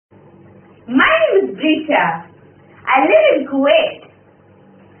My name is Breesha. I live in Kuwait,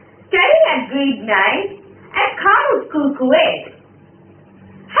 studying at grade 9 at Carmel School, Kuwait.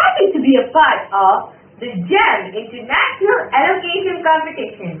 Happy to be a part of the GEMA International Allocation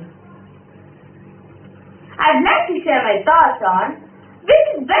Competition. I'd like to share my thoughts on which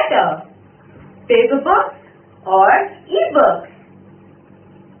is better, paper books or e-books.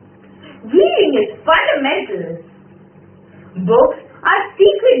 Reading is fundamental. Books are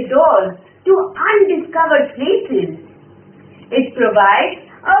secret doors to undiscovered places. It provides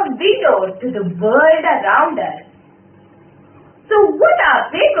a window to the world around us. So what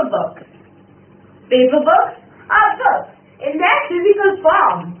are paper books? Paper books are books in their physical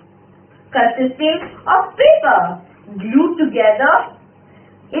form, consisting of paper glued together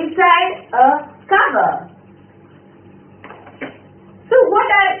inside a cover. So what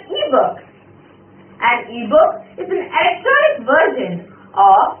are e-books? An e-book is an electronic version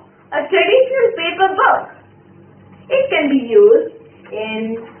of a traditional paper book. It can be used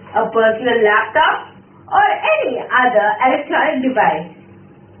in a personal laptop or any other electronic device.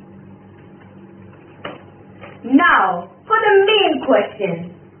 Now, for the main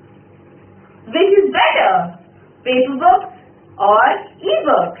question. Which is better, paper books or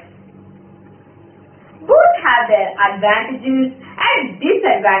e-books? Both have their advantages and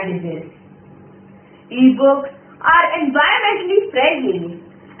disadvantages. E-books are environmentally friendly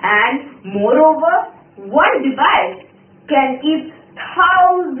and moreover, one device can keep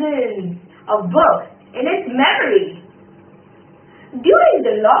thousands of books in its memory. During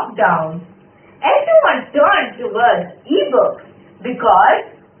the lockdown, everyone turned towards e-books because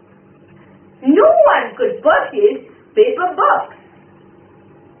no one could purchase paper books.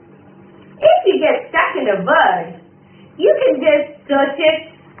 If you get stuck in a word, you can just search it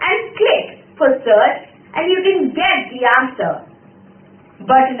and click for search and you can get the answer.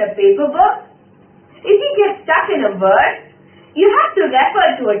 But in a paper book, if you get stuck in a word, you have to refer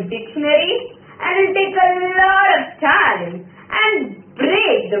to a dictionary and it will take a lot of time and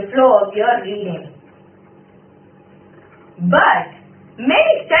break the flow of your reading. But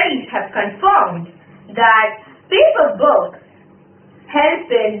many studies have confirmed that paper books help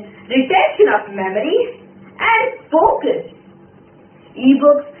in retention of memory and focus.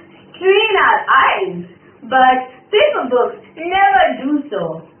 E-books strain our eyes, but paper books never do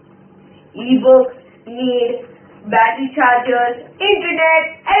so. E-books need battery chargers, internet,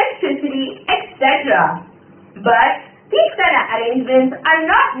 electricity, etc. But these kind of arrangements are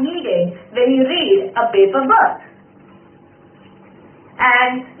not needed when you read a paper book.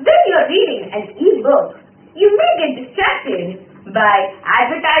 And when you're reading an e-book, you may get distracted by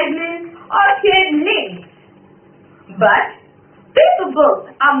advertisements or shared links. But paper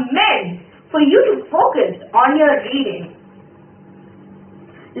books are meant for you to focus on your reading.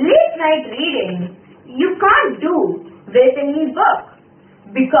 Late night reading you can't do with an e-book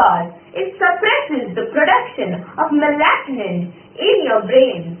because it suppresses the production of melatonin in your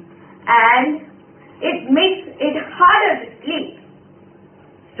brain and it makes it harder to sleep.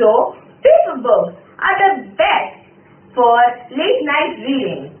 So, paper books are the best for late night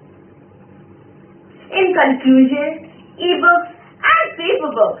reading. In conclusion, e-books and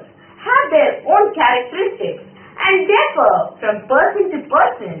paper books have their own characteristics and differ from person to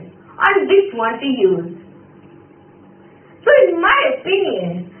person on which one to use. So in my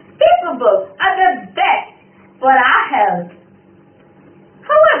opinion, paper books are the best for our health.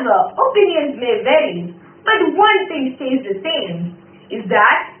 However, opinions may vary, but one thing stays the same, is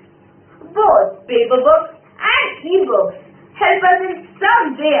that both paper books and e-books help us in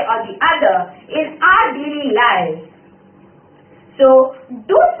some way or the other in our daily lives. So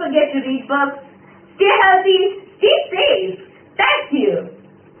don't forget to read books, stay healthy, stay safe. Thank you.